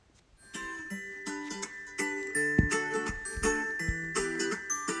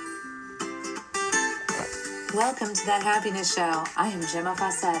Welcome to That Happiness Show. I am Gemma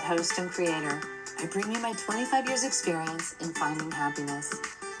Fawcett, host and creator. I bring you my 25 years experience in finding happiness.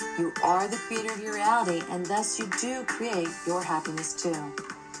 You are the creator of your reality, and thus you do create your happiness too.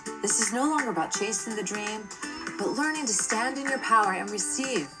 This is no longer about chasing the dream, but learning to stand in your power and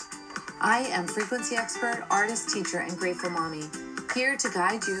receive. I am frequency expert, artist, teacher, and grateful mommy, here to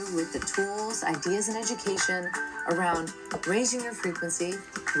guide you with the tools, ideas, and education around raising your frequency,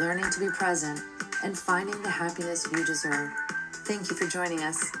 learning to be present, and finding the happiness you deserve. Thank you for joining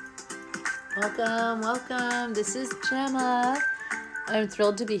us. Welcome. This is Gemma. I'm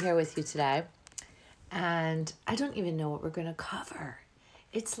thrilled to be here with you today. And I don't even know what we're going to cover.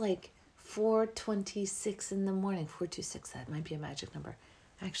 It's like 4:26 in the morning. 4:26, that might be a magic number.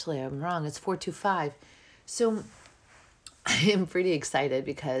 Actually, I'm wrong. It's 4:25. So I am pretty excited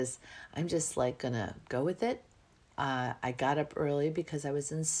because I'm just like going to go with it. I got up early because I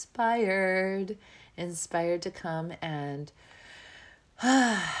was inspired to come and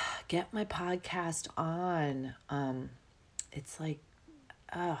get my podcast on. It's like,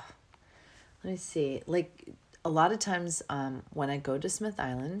 let me see. Like a lot of times when I go to Smith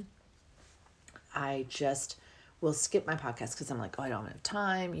Island, I just will skip my podcast because I'm like, I don't have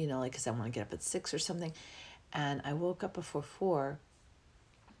time, because I want to get up at 6 or something. And I woke up before 4.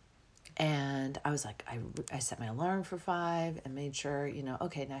 And I was like, I set my alarm for 5 and made sure,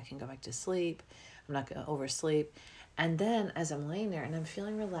 okay, now I can go back to sleep. I'm not going to oversleep. And then as I'm laying there and I'm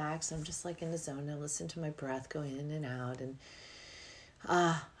feeling relaxed, I'm just like in the zone and I listen to my breath go in and out. And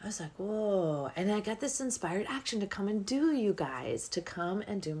I was like, whoa. And I got this inspired action to come and do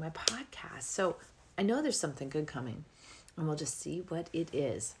my podcast. So I know there's something good coming and we'll just see what it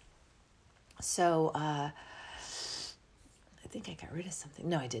is. So, I think I got rid of something.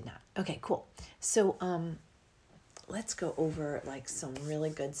 No, I did not. Okay, cool. So, let's go over like some really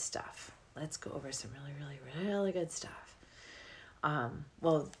good stuff. Let's go over some really good stuff.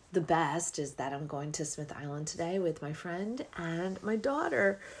 Well, the best is that I'm going to Smith Island today with my friend and my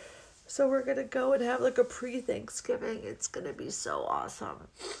daughter. So we're going to go and have like a pre-Thanksgiving. It's going to be so awesome.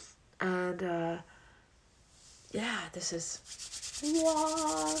 And, this is,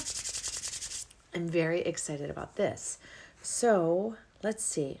 I'm very excited about this. So let's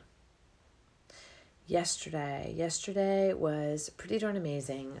see. Yesterday was pretty darn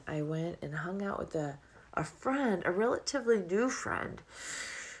amazing. I went and hung out with a friend, a relatively new friend.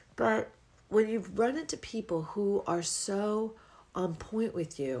 But when you run into people who are so on point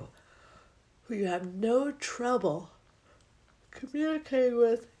with you, who you have no trouble communicating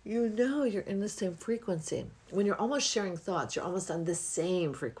with, you're in the same frequency. When you're almost sharing thoughts, you're almost on the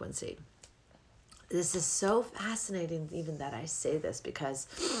same frequency. This is so fascinating even that I say this because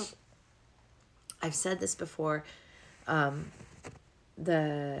I've said this before. I'm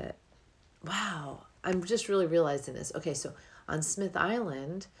just really realizing this. Okay, so on Smith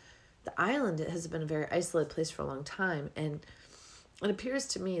Island, the island has been a very isolated place for a long time. And it appears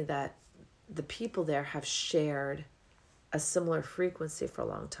to me that the people there have shared a similar frequency for a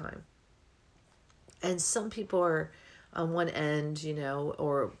long time. And some people are on one end,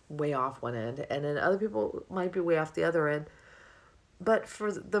 or way off one end, and then other people might be way off the other end. But for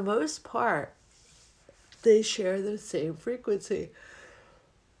the most part, they share the same frequency.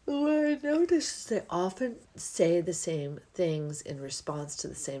 What I notice is they often say the same things in response to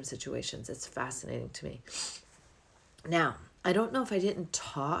the same situations. It's fascinating to me. Now, I don't know if I didn't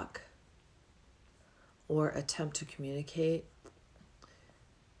talk or attempt to communicate.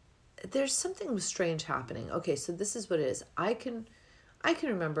 There's something strange happening. Okay, so this is what it is. I can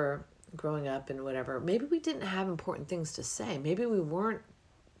remember growing up and whatever. Maybe we didn't have important things to say. Maybe we weren't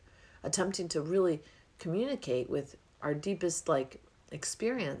attempting to really communicate with our deepest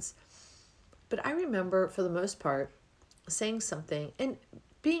experience. But I remember for the most part saying something and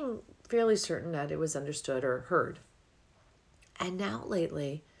being fairly certain that it was understood or heard. And now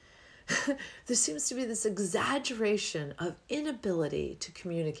lately, there seems to be this exaggeration of inability to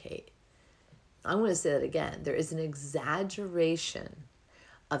communicate. I'm going to say that again. There is an exaggeration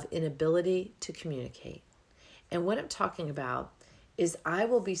of inability to communicate. And what I'm talking about is I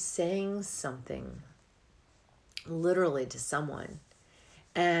will be saying something literally to someone,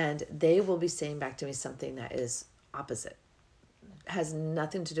 and they will be saying back to me something that is opposite. Has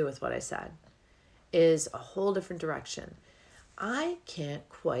nothing to do with what I said. Is a whole different direction. I can't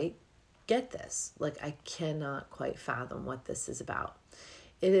quite get this. I cannot quite fathom what this is about.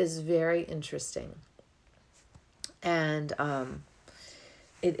 It is very interesting. And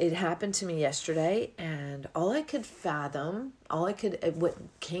it happened to me yesterday, and what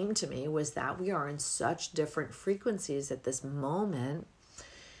came to me was that we are in such different frequencies at this moment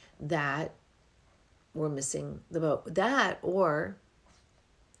that we're missing the boat. That, or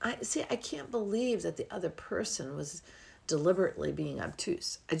I can't believe that the other person was deliberately being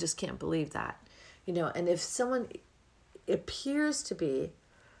obtuse. I just can't believe that. And if someone appears to be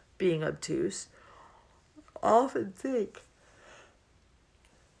being obtuse, I often think,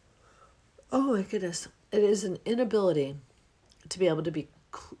 oh my goodness, it is an inability to be able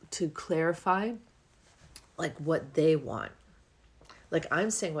to clarify like what they want. Like I'm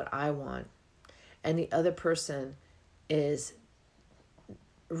saying what I want, and the other person is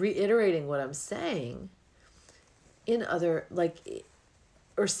reiterating what I'm saying in other, like,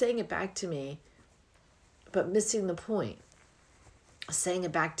 or saying it back to me, but missing the point. Saying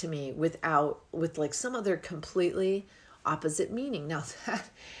it back to me with like some other completely opposite meaning. Now that,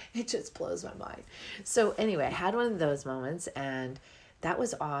 it just blows my mind. So anyway, I had one of those moments, and that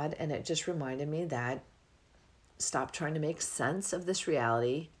was odd. And it just reminded me that stop trying to make sense of this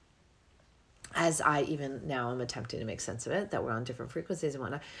reality, as I even now am attempting to make sense of it, that we're on different frequencies and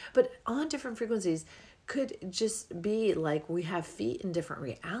whatnot. But on different frequencies could just be like we have feet in different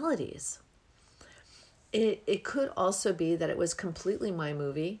realities. It could also be that it was completely my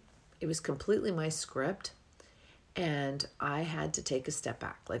movie. It was completely my script. And I had to take a step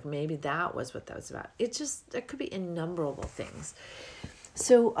back. Like maybe that was what that was about. There could be innumerable things.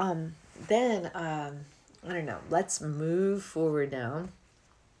 So then, I don't know, let's move forward now.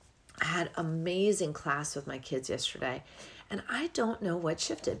 I had amazing class with my kids yesterday. And I don't know what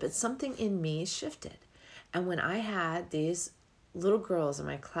shifted, but something in me shifted. And when I had these little girls in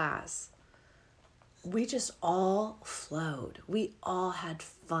my class, we just all flowed. We all had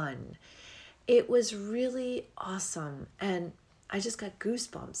fun. It was really awesome. And I just got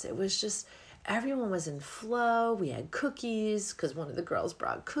goosebumps. It was just, everyone was in flow. We had cookies because one of the girls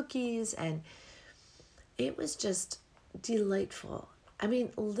brought cookies. And it was just delightful. I mean,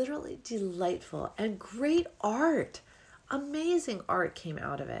 literally delightful. And great art. Amazing art came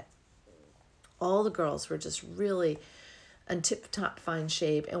out of it. All the girls were just really in tip-top fine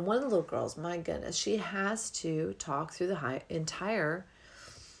shape. And one of the little girls, my goodness, she has to talk through the entire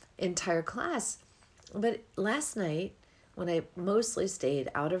class. But last night, when I mostly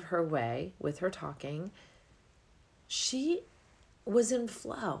stayed out of her way with her talking, she was in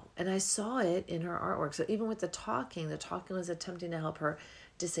flow. And I saw it in her artwork. So even with the talking was attempting to help her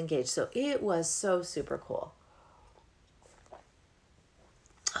disengage. So it was so super cool.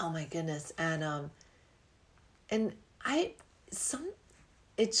 Oh my goodness. And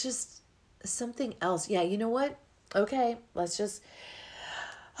it's just something else. Yeah, you know what? Okay, let's just,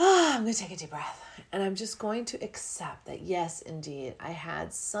 I'm going to take a deep breath. And I'm just going to accept that, yes, indeed, I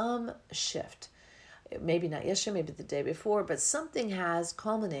had some shift. Maybe not yesterday, maybe the day before, but something has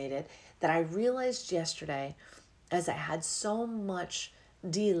culminated that I realized yesterday as I had so much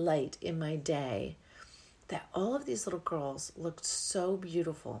delight in my day, that all of these little girls looked so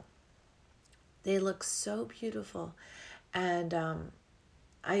beautiful. They look so beautiful. And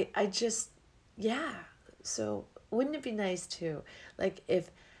I just, yeah. So wouldn't it be nice too? Like if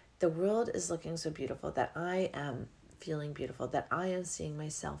the world is looking so beautiful, that I am feeling beautiful, that I am seeing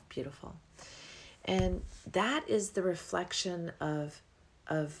myself beautiful. And that is the reflection of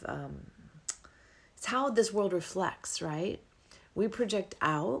it's how this world reflects, right? We project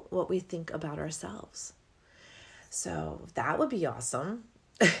out what we think about ourselves. So that would be awesome.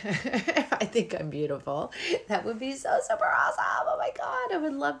 I think I'm beautiful. That would be so super awesome. Oh my God, I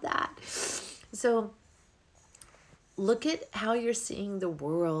would love that. So look at how you're seeing the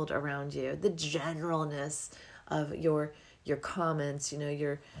world around you, the generalness of your comments,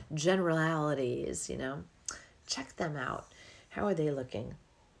 your generalities, check them out. How are they looking?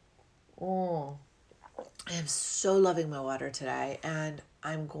 Oh, I am so loving my water today, and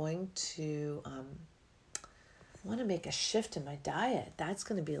I'm going to want to make a shift in my diet. That's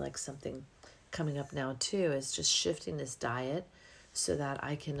going to be like something coming up now too, is just shifting this diet so that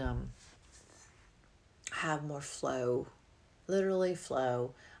I can have more flow, literally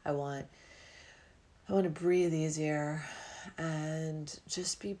flow. I want to breathe easier and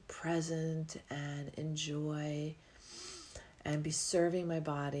just be present and enjoy and be serving my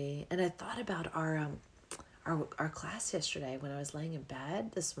body. And I thought about our class yesterday when I was laying in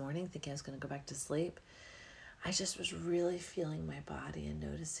bed this morning thinking I was going to go back to sleep. I just was really feeling my body and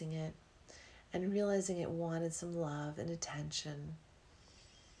noticing it and realizing it wanted some love and attention.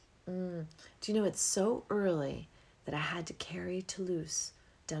 Do you know, it's so early that I had to carry Toulouse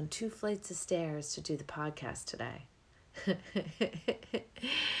down 2 flights of stairs to do the podcast today.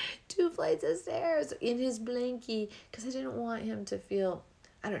 2 flights of stairs in his blankie because I didn't want him to feel,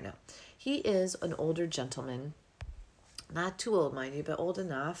 I don't know. He is an older gentleman, not too old, mind you, but old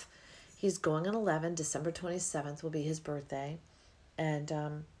enough. he's going on 11. December 27th will be his birthday. And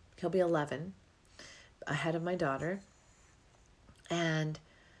he'll be 11, ahead of my daughter. And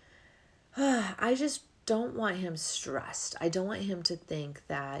I just don't want him stressed. I don't want him to think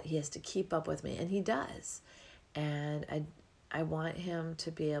that he has to keep up with me. And he does. And I want him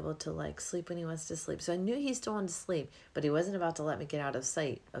to be able to like sleep when he wants to sleep. So I knew he still wanted to sleep, but he wasn't about to let me get out of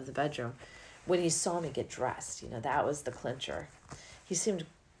sight of the bedroom. When he saw me get dressed, that was the clincher. He seemed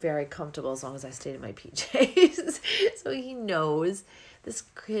very comfortable as long as I stayed in my PJs. So he knows. This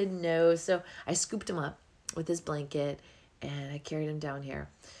kid knows. So I scooped him up with his blanket and I carried him down here.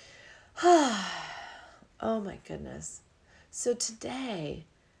 Oh my goodness. So today,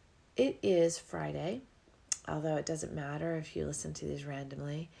 it is Friday, although it doesn't matter if you listen to these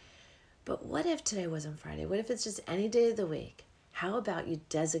randomly. But what if today wasn't Friday? What if it's just any day of the week? How about you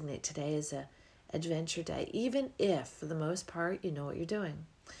designate today as a adventure day, even if, for the most part, you know what you're doing?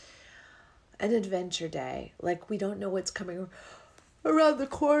 An adventure day, like we don't know what's coming around the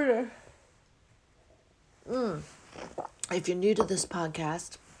corner. If you're new to this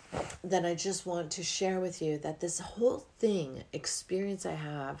podcast, then I just want to share with you that this whole experience I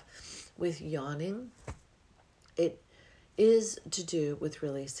have with yawning, it is to do with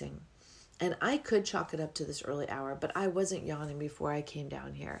releasing. And I could chalk it up to this early hour, but I wasn't yawning before I came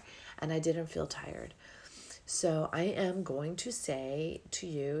down here, and I didn't feel tired. So I am going to say to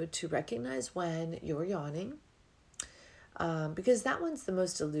you to recognize when you're yawning, because that one's the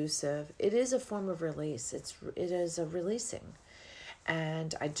most elusive. It is a form of release. It is a releasing.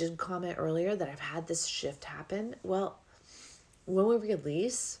 And I did comment earlier that I've had this shift happen. Well, when we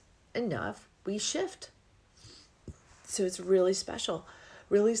release enough, we shift. So it's really special.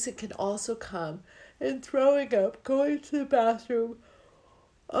 Releasing can also come in throwing up, going to the bathroom,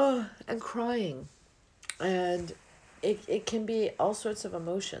 and crying. And it can be all sorts of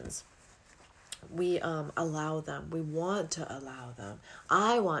emotions. We allow them. We want to allow them.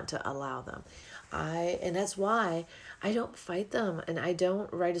 I want to allow them. And that's why I don't fight them, and I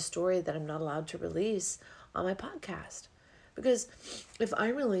don't write a story that I'm not allowed to release on my podcast. Because if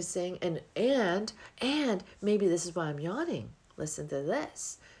I'm releasing and maybe this is why I'm yawning. Listen to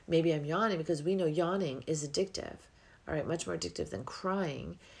this. Maybe I'm yawning because we know yawning is addictive. All right, much more addictive than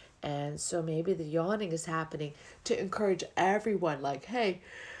crying. And so maybe the yawning is happening to encourage everyone, like, hey,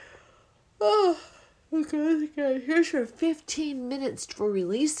 okay, here's your 15 minutes for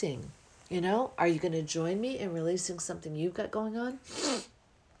releasing. Are you going to join me in releasing something you've got going on?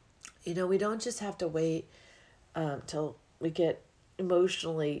 We don't just have to wait till we get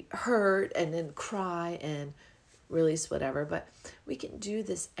emotionally hurt and then cry and release whatever, but we can do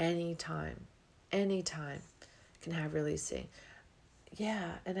this anytime. Anytime can have releasing.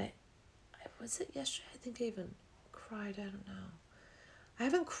 Yeah, and I was it yesterday? I think I even cried. I don't know. I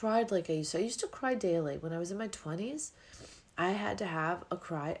haven't cried like I used to. I used to cry daily. When I was in my 20s, I had to have a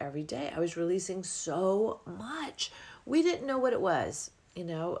cry every day. I was releasing so much. We didn't know what it was.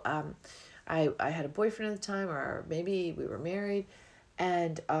 I had a boyfriend at the time, or maybe we were married.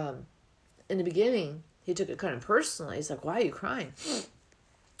 And in the beginning, he took it kind of personally. He's like, why are you crying?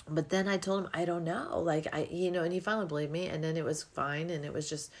 But then I told him, I don't know. And he finally believed me. And then it was fine. And it was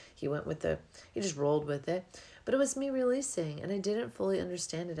just, he just rolled with it. But it was me releasing, and I didn't fully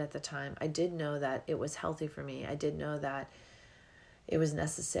understand it at the time. I did know that it was healthy for me. I did know that it was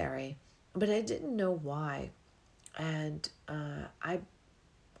necessary, but I didn't know why. And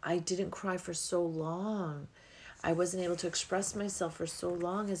I didn't cry for so long. I wasn't able to express myself for so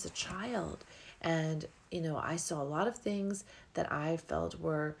long as a child. And, I saw a lot of things that I felt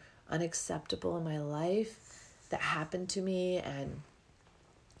were unacceptable in my life that happened to me. And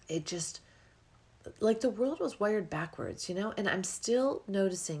it just, like, the world was wired backwards, and I'm still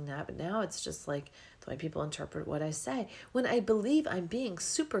noticing that, but now it's just like the way people interpret what I say when I believe I'm being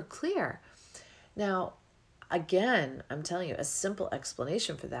super clear. Now, again, I'm telling you, a simple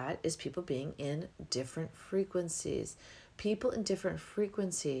explanation for that is people being in different frequencies. People in different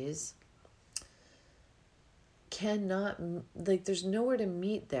frequencies cannot, there's nowhere to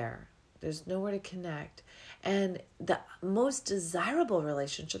meet there. There's nowhere to connect. And the most desirable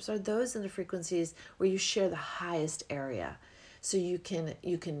relationships are those in the frequencies where you share the highest area. So you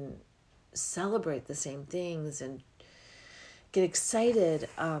can celebrate the same things and get excited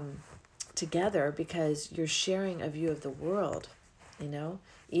together because you're sharing a view of the world.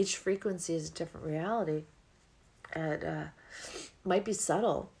 Each frequency is a different reality, and might be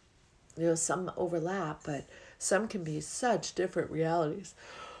subtle. Some overlap, but some can be such different realities.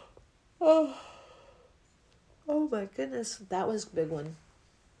 Oh my goodness, that was a big one.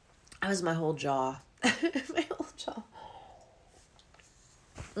 That was my whole jaw. My whole jaw.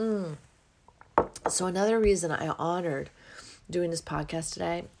 So another reason I honored doing this podcast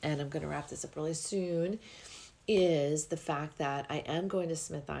today, and I'm going to wrap this up really soon, is the fact that I am going to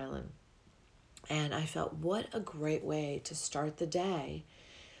Smith Island. And I felt what a great way to start the day,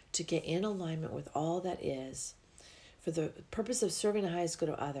 to get in alignment with all that is, for the purpose of serving the highest good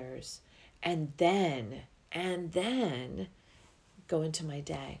of others, and then go into my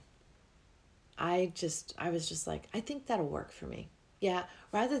day. I was just like, I think that'll work for me. Yeah,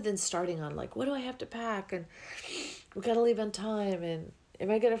 rather than starting on like, what do I have to pack? And we got to leave on time. And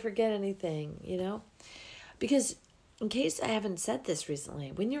am I going to forget anything? Because in case I haven't said this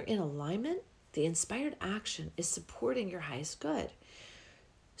recently, when you're in alignment, the inspired action is supporting your highest good.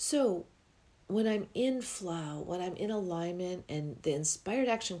 So when I'm in flow, when I'm in alignment and the inspired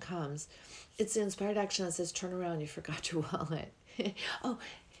action comes, it's the inspired action that says, turn around, you forgot your wallet. Oh,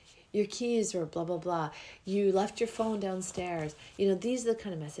 your keys or blah, blah, blah. You left your phone downstairs. These are the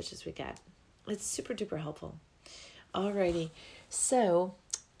kind of messages we get. It's super duper helpful. Alrighty. So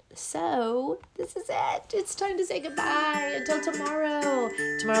this is it. It's time to say goodbye until tomorrow.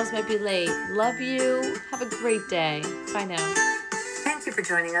 Tomorrow's might be late. Love you. Have a great day. Bye now. Thank you for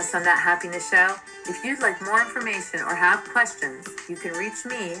joining us on That Happiness Show. If you'd like more information or have questions, you can reach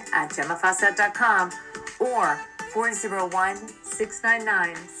me at GemmaFawcett.com or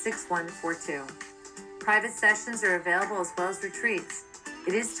 401-699-6142. Private sessions are available as well as retreats.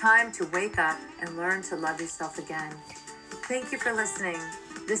 It is time to wake up and learn to love yourself again. Thank you for listening.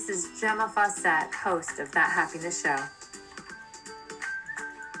 This is Gemma Fawcett, host of That Happiness Show.